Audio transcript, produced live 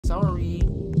sorry.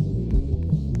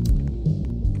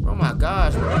 Oh my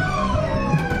gosh.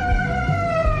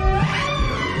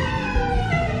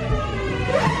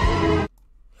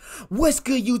 What's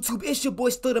good, YouTube? It's your boy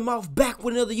Stutter Mouth back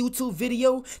with another YouTube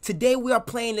video. Today we are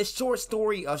playing a short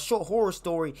horror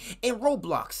story in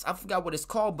Roblox. I forgot what it's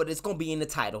called, but it's gonna be in the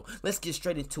title. Let's get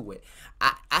straight into it.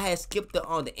 I had skipped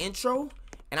the intro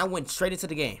and I went straight into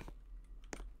the game.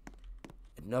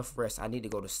 Enough rest. I need to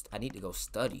go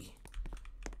study.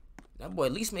 That boy,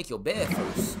 at least make your bed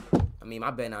first. I mean,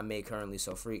 my bed not made currently,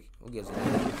 so freak. Who gives a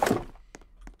damn?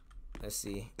 Let's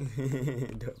see.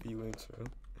 W intro.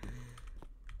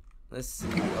 Let's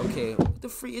see. Okay, what the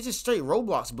freak? It's just straight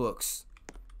Roblox books.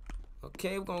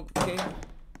 Okay,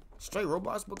 straight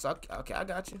Roblox books. Okay, I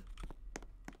got you.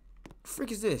 What the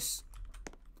freak is this?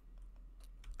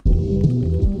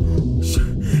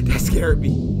 That scared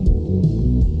me.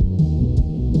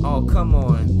 Oh, come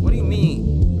on. What do you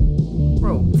mean?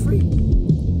 Bro, freak.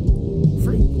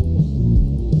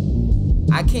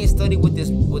 I can't study with this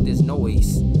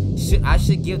noise. I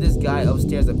should give this guy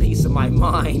upstairs a piece of my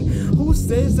mind. Who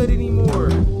says that anymore?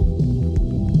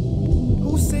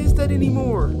 Who says that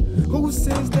anymore? Who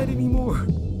says that anymore?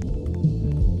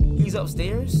 He's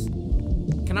upstairs?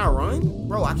 Can I run?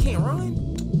 Bro, I can't run.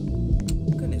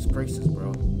 Goodness gracious,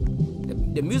 bro.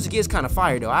 The music is kind of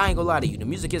fire, though. I ain't gonna lie to you. The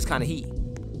music is kind of heat.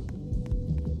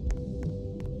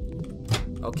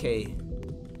 Okay.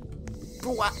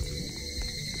 Bro,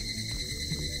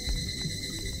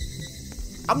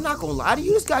 I'm not gonna lie to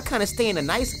you. This guy kind of staying a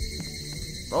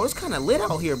nice. Bro, it's kind of lit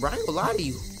out here, bro. I ain't gonna lie to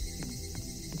you.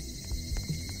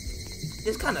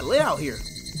 It's kind of lit out here.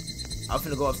 I'm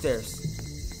finna go upstairs.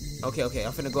 Okay. I'm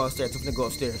finna go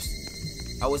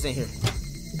upstairs. I was in here.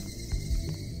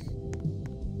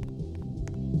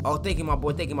 Oh, thank you, my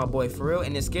boy. For real,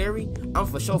 and it's scary. I'm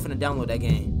for sure finna download that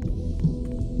game.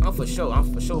 I'm for sure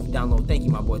download. Thank you,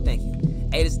 my boy. Thank you.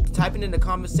 Hey, just type it in the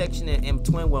comment section and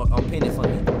Twin will pin it for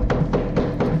me.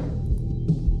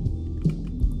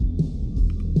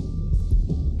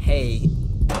 Hey.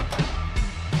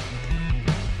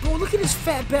 Bro, look at this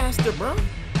fat bastard, bro.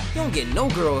 He don't get no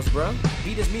girls, bro.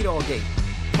 Beat his meat all day.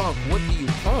 Punk, what do you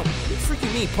punk? What do you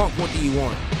freaking mean, punk, what do you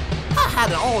want? I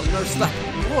had it all nurse like.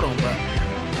 Hold on, bro.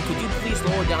 Could you please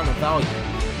lower down the volume?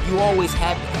 You always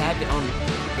have it on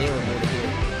there over here.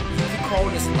 You can call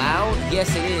this loud?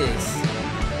 Yes, it is.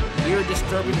 You're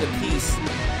disturbing the peace.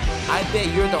 I bet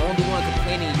you're the only one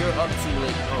complaining you're up too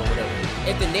late or whatever.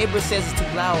 If the neighbor says it's too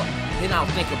loud, then I'll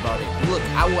think about it. Look,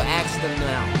 I will ask them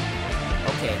now.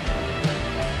 Okay.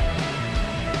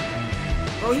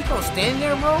 Bro, he gonna stand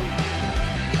there, bro?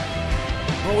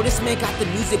 Bro, this man got the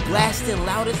music blasting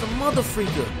loud as a mother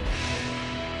freaker.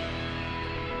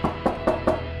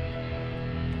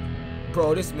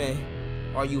 Bro, this man.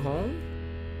 Are you home?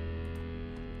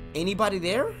 Anybody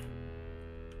there?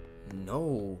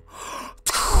 No.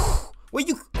 Where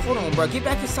you? Hold on, bro. Get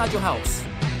back inside your house.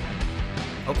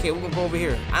 Okay, we're gonna go over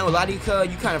here. I ain't gonna lie to you, cuz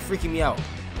you kind of freaking me out.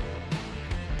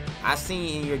 I seen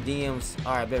you in your DMs.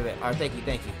 All right, baby. All right, thank you.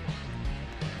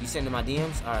 You sending my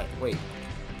DMs? All right, wait.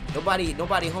 Nobody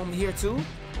home here too?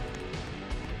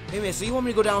 Wait a minute. So you want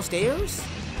me to go downstairs?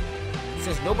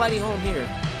 Since nobody home here.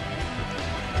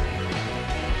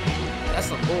 That's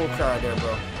some bull crap there,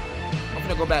 bro. I'm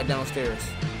gonna go back downstairs.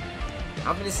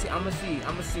 I'm gonna see.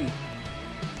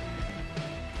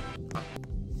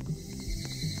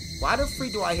 Why the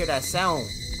freak do I hear that sound?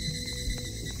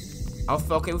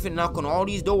 Okay, we finna knock on all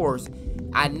these doors.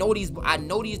 I know these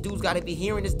dudes gotta be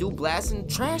hearing this dude blasting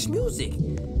trash music.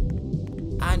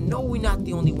 I know we not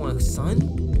the only ones,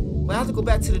 son. But I have to go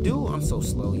back to the dude. I'm so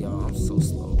slow, y'all. I'm so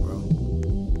slow, bro.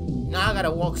 Now I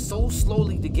gotta walk so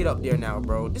slowly to get up there now,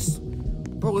 bro.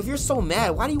 Bro, if you're so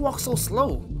mad, why do you walk so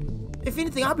slow? If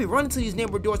anything, I'll be running to these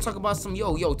neighbor doors talking about some,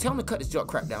 yo, tell him to cut this junk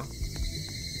crap down.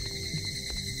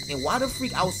 And why the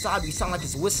freak outside you sound like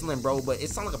it's whistling, bro, but it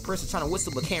sounds like a person trying to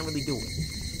whistle but can't really do it.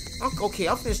 Okay,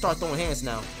 I'm finna start throwing hands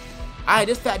now. Alright,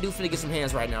 this fat dude finna get some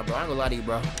hands right now, bro. I ain't gonna lie to you,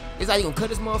 bro. It's either you gonna cut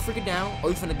this motherfucker down or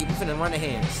you finna run the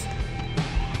hands.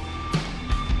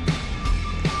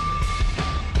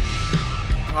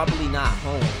 Probably not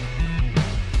home.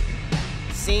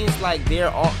 Seems like they're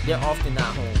often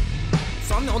not home.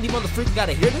 So I'm the only motherfucker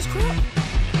gotta hear this crap?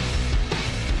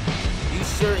 You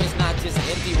sure it's not just an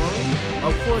empty room?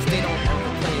 Of course they don't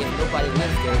complain if nobody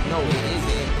lives there. No, it is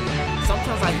empty.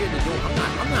 Sometimes I hear the door.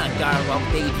 I'm not a dialogue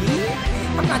baby.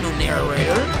 I'm not no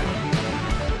narrator.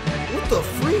 What the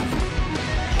freak?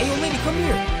 Hey, yo, lady, come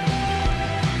here.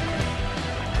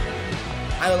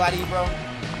 I ain't gonna lie to you, bro.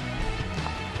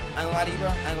 I'm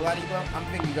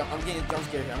getting jump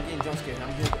scared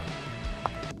here.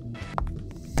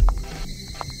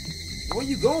 Where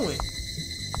you going?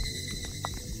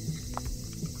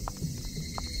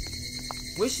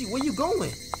 Where you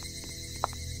going?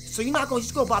 So you're not gonna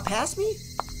just go bypass me?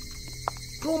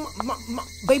 Girl, my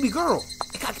baby girl.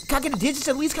 Can I get the digits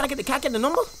at least? Can I get the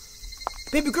number?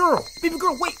 Baby girl,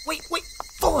 wait.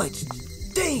 Fudge.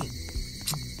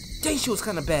 Dang, she was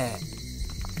kind of bad.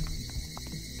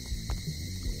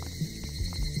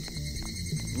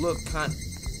 Look kind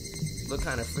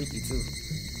of freaky too.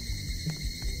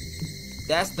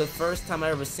 That's the first time I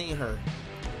ever seen her.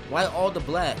 Why all the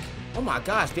black? Oh my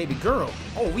gosh, baby girl.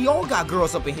 Oh, we all got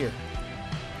girls up in here.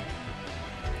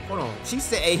 Hold on. She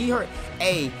said, hey,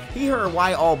 he heard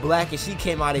why all black and she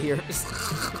came out of here.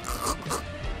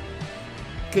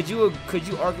 Could you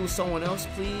argue with someone else,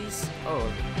 please?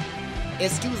 Oh,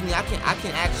 excuse me, I can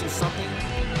ask you something.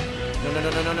 No,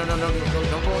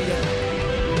 don't go yet.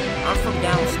 I'm from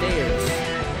downstairs.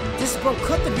 Bro,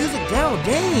 cut the music down,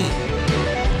 dang.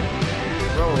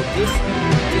 Bro, just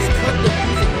cut the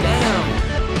music down.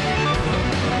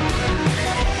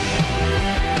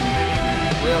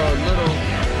 Well,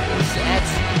 she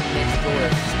actually next door,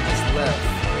 she just left.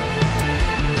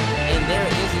 And there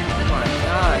isn't, oh my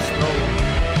gosh, bro.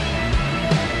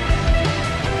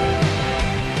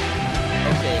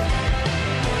 Okay.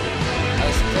 A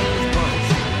strange bunch.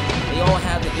 They all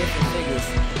have the different figures,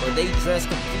 but they dress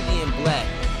completely in black.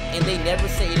 And they never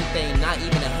say anything, not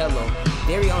even a hello.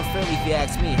 Very unfairly if you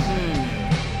ask me.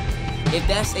 If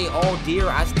that's a all dear,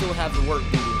 I still have the work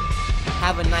to do.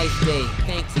 Have a nice day.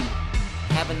 Thank you.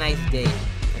 Have a nice day.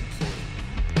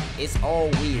 Okay. It's all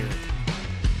weird.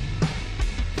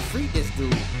 Freak this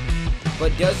dude.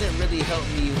 But doesn't really help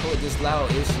me with this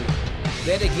loud issue.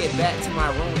 Better get back to my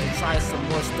room and try some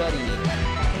more studying.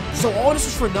 So all this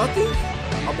was for nothing?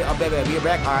 I'll be right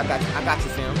back. Alright, I got you,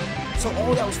 fam. So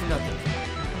all that was for nothing.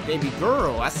 Baby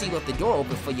girl, I see you left the door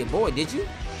open for your boy, did you?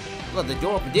 You left the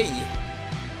door open, didn't you?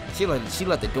 She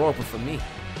left the door open for me.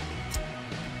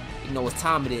 You know what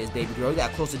time it is, baby girl. You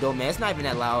gotta close the door, man. It's not even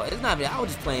that loud. It's not even, I was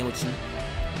just playing with you.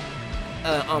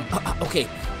 Okay.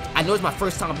 I know it's my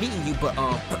first time meeting you, but,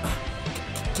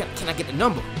 can I get the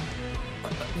number?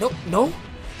 No?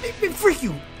 It freak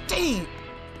you. Dang.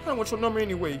 I don't want your number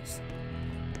anyways.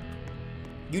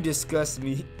 You disgust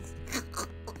me.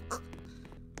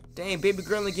 Dang, baby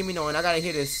girl ain't give me no, and I gotta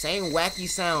hear the same wacky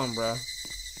sound, bruh.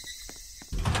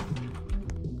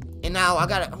 And now I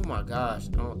gotta, oh my gosh,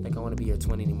 I don't think I wanna be your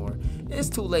twin anymore. It's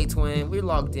too late, twin. We're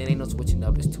logged in, ain't no switching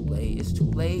up. It's too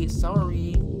late,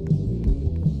 sorry.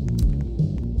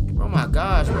 Oh my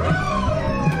gosh.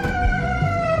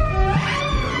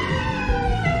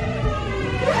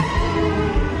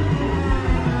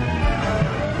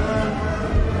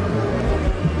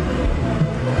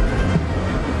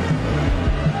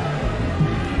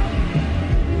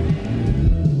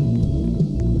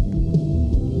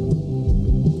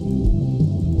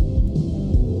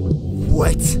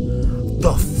 What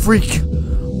the freak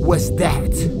was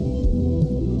that?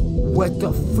 What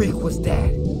the freak was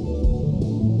that?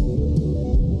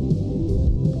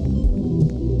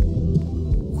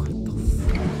 What the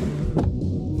freak?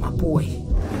 My boy,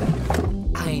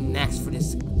 I ain't asked for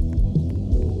this.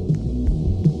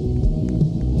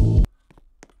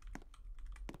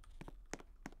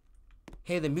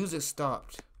 Hey, the music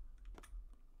stopped.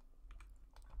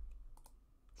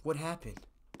 What happened?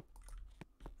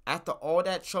 After all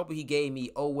that trouble he gave me,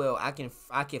 oh well, I can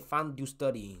finally do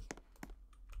studying.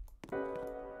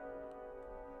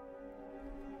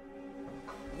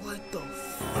 What the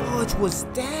fudge was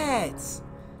that?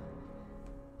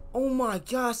 Oh my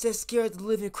gosh, that scared the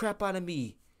living crap out of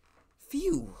me.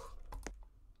 Phew.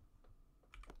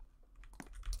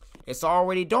 It's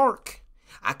already dark.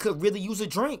 I could really use a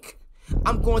drink.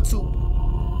 I'm going to...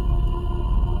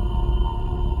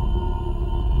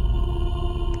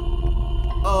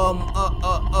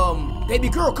 baby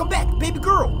girl, come back, baby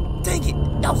girl. Dang it,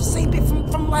 that was the same bit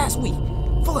from last week.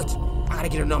 Fudge, I gotta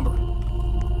get her number.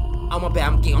 Oh my bad,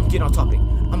 I'm getting on topic.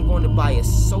 I'm going to buy a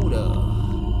soda.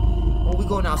 Or we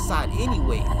going outside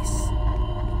anyways.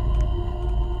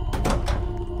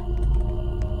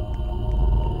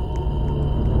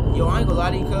 Yo, I ain't gonna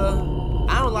lie to you, cuz.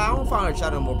 I don't find her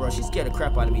child no more, bro. She scared the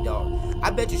crap out of me, dog. I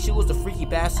bet you she was the freaky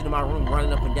bastard in my room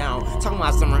running up and down, talking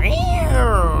about some freak,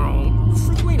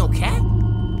 you ain't no cat.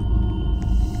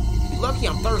 You lucky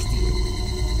I'm thirsty.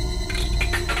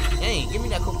 Dang, give me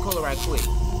that Coca-Cola right quick.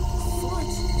 What?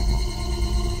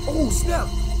 Oh, snap.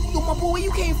 Yo, my boy, where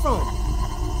you came from?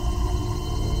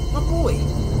 My boy.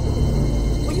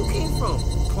 Where you came from,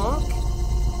 punk?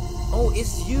 Oh,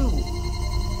 it's you.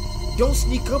 Don't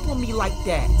sneak up on me like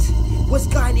that. What's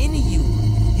gotten into you?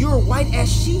 You're white as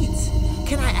sheets.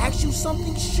 Can I ask you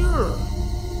something? Sure.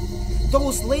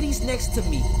 Those ladies next to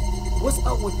me, what's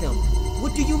up with them?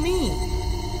 What do you mean?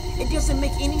 It doesn't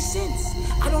make any sense.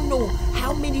 I don't know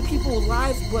how many people's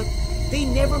lives, but they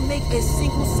never make a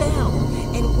single sound.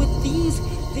 And with these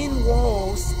thin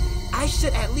walls, I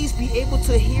should at least be able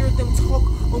to hear them talk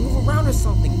or move around or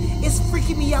something. It's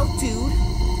freaking me out, dude.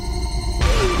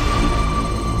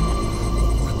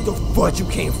 What the fudge you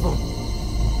came from?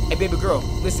 Hey, baby girl,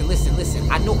 listen.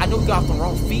 I know you got off the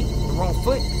wrong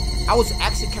foot. I was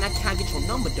asking, can I get your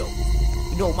number though?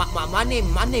 You know, my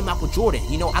name Michael Jordan.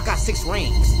 You know, I got 6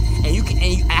 rings, and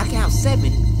I can have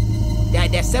 7.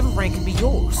 That 7th ring can be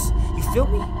yours. You feel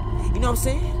me? You know what I'm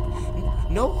saying?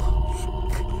 No?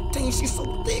 Dang, she's so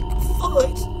thick.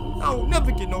 Fudge. I don't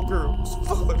never get no girls.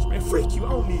 Fudge, man. Freak you. I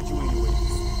don't need you anyways.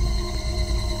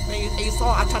 Man, you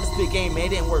saw I tried to spit game, man.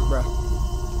 It didn't work, bro.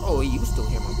 Oh, you still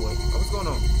here, my boy. What's going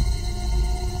on?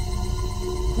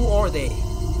 Who are they?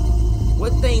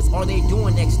 What things are they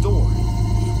doing next door?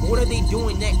 What are they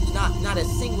doing next? Not a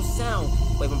single sound.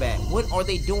 Wait, my bad. What are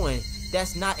they doing?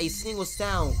 That's not a single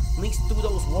sound links through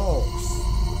those walls.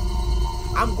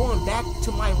 I'm going back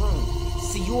to my room.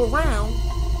 See you around.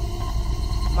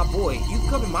 My boy, you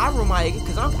come in my room,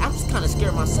 because I'm just kind of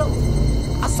scared myself.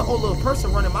 I saw a little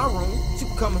person run in my room. She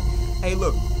coming. Hey,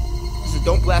 look. Just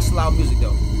don't blast loud music,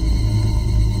 though.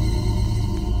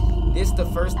 This is the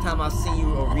first time I've seen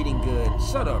you reading good.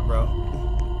 Shut up, bro.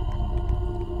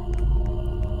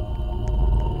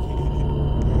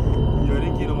 Yo,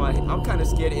 they get on my... I'm kind of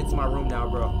scared to enter my room now,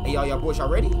 bro. Hey, y'all boys, y'all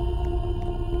ready?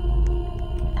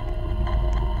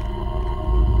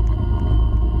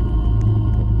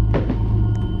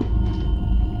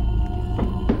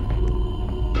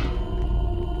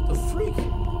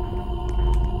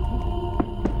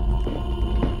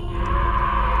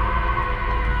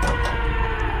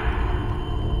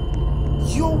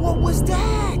 What was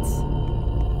that?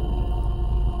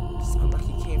 Sounded like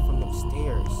he came from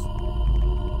upstairs.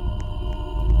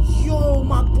 Yo,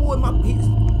 my boy,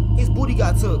 his booty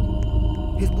got took.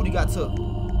 His booty got took.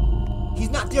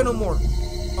 He's not there no more.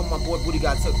 Oh, my boy, booty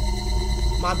got took.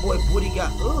 My boy, booty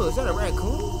got. Is that a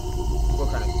raccoon? Boy,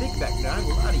 kind of thick back there. I ain't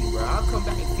gonna lie to you, bro. I'll come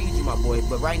back and feed you, my boy.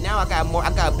 But right now, I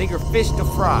got bigger fish to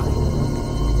fry.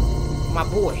 My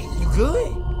boy, you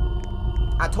good?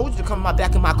 I told you to come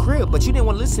back in my crib, but you didn't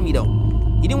want to listen to me, though.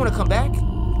 You didn't want to come back?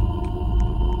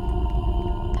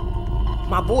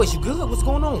 My boys, you good? What's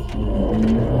going on?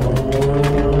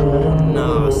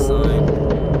 Nah, son.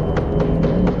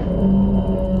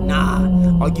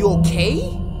 Nah. Are you okay?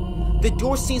 The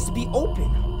door seems to be open.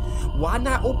 Why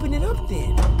not open it up,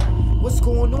 then? What's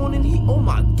going on in here? Oh,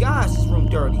 my gosh, this room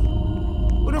dirty.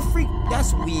 What a freak.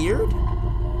 That's weird.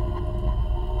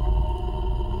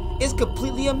 It's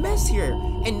completely a mess here,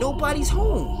 and nobody's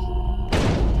home.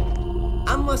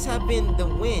 I must have been the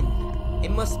wind. It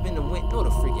must have been the wind. No,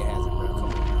 the freak it hasn't, bro. Come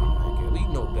on, my girl. You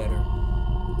know better.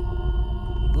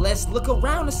 Let's look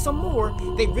around some more.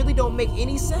 They really don't make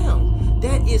any sound.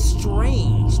 That is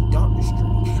strange. Doctor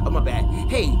Strange. Oh, my bad.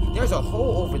 Hey, there's a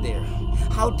hole over there.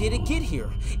 How did it get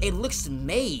here? It looks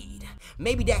made.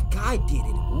 Maybe that guy did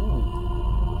it. Ooh.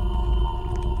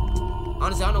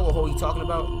 Honestly, I don't know what hole you're talking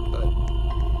about, but...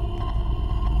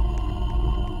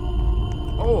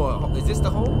 Oh, is this the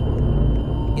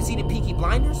hole? Is he the Peaky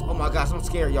Blinders? Oh my gosh, I'm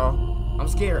scared, y'all. I'm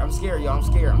scared, y'all. I'm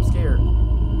scared.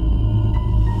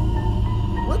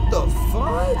 What the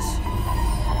fudge?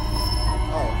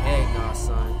 Oh, heck nah,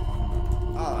 son.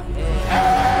 Oh, heck.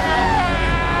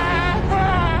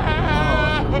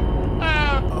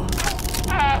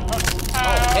 Oh,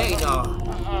 hey, nah.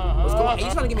 What's going on? Are you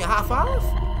trying to give me a high five?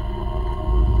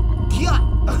 Yeah.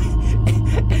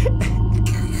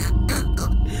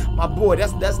 My boy,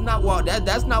 that's not why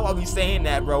we saying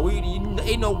that, bro.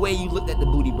 Ain't no way you looked at the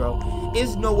booty, bro.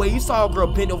 There's no way you saw a girl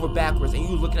bend over backwards and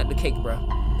you was looking at the cake, bro.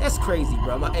 That's crazy,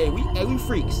 bro. Hey, we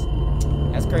freaks.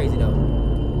 That's crazy though.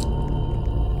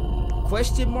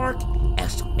 Question mark?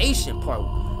 Exclamation part.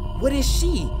 What is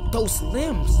she? Those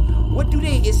limbs. What do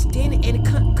they? It's standing and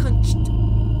contact.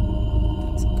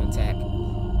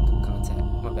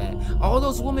 My bad. All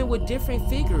those women with different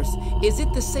figures. Is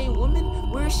it the same woman?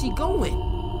 Where is she going?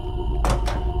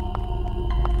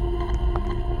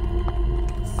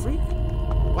 Freak.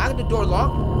 Why did the door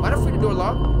lock? Why the freak the door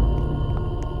lock?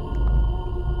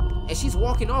 And she's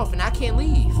walking off and I can't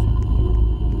leave.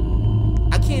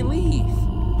 I can't leave.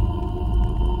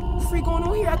 What's freak going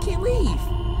on here? I can't leave.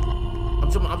 I'm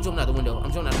jumping out the window.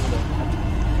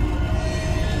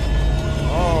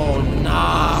 Oh,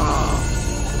 nah.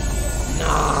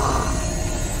 Nah.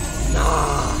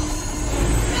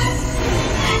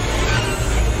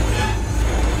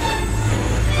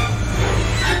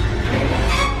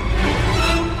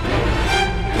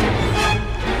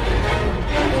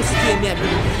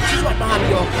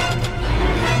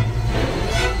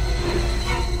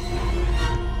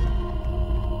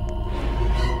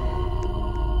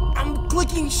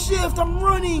 clicking shift. I'm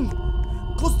running.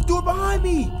 Close the door behind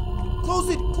me. Close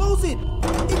it. Close it.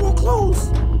 It won't close.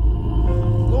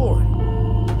 Lord.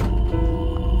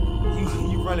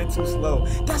 You running too slow.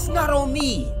 That's not on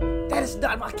me. That is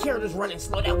not my character's running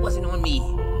slow. That wasn't on me.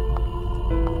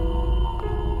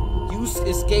 You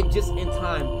escaped just in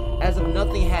time, as if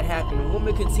nothing had happened. The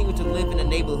woman continued to live in the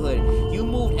neighborhood. You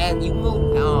moved as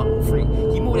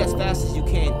fast as you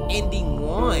can. Ending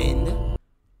 1.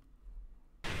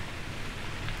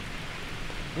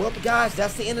 Well, guys,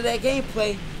 that's the end of that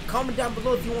gameplay. Comment down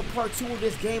below if you want part 2 of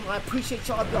this game. I appreciate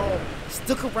y'all if y'all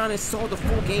stuck around and saw the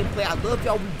full gameplay. I love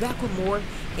y'all. We'll be back with more.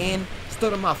 And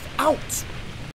Stutter Mouth out.